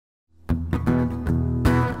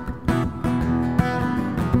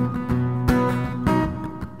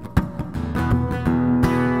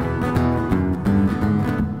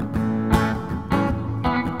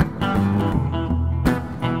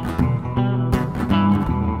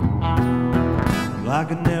I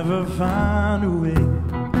could never find a way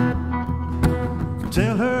to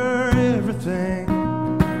tell her everything.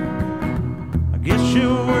 I guess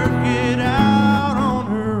she'll work it out on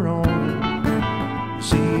her own. You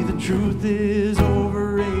see, the truth is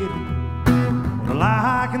overrated. When a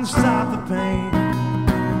lie can stop the pain,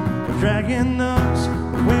 they're dragging us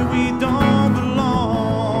where we don't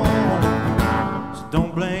belong. So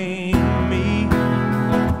don't blame me.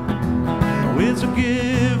 No, it's a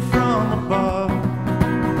gift from above.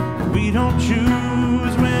 We don't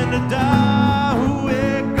choose when to die, who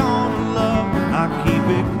we're gonna love. I keep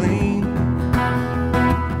it clean,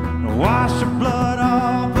 wash the blood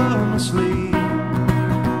off of my sleeve.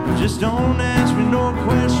 Just don't ask me no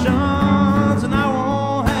questions, and I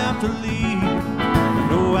won't have to leave.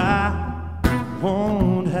 No, I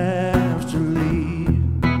won't have to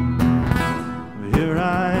leave. But here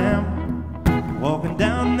I am, walking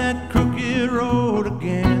down that crooked road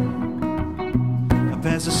again.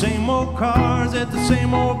 Past the same old cars at the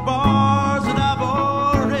same old bars that I've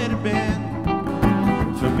already been.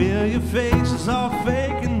 Familiar faces all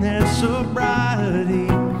faking their sobriety.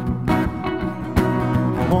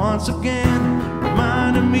 Once again,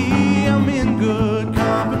 reminding me I'm in good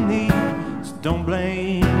company. So don't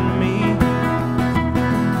blame me.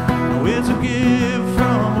 No, it's a gift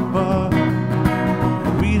from above.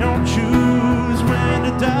 We don't choose when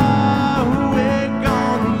to die, who we're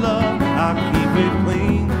gonna love. I keep it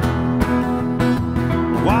clean,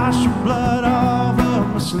 wash the blood off of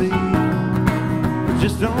my sleeve.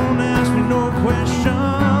 Just don't ask me no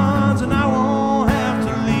questions, and I won't have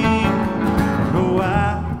to leave. No,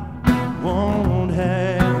 I won't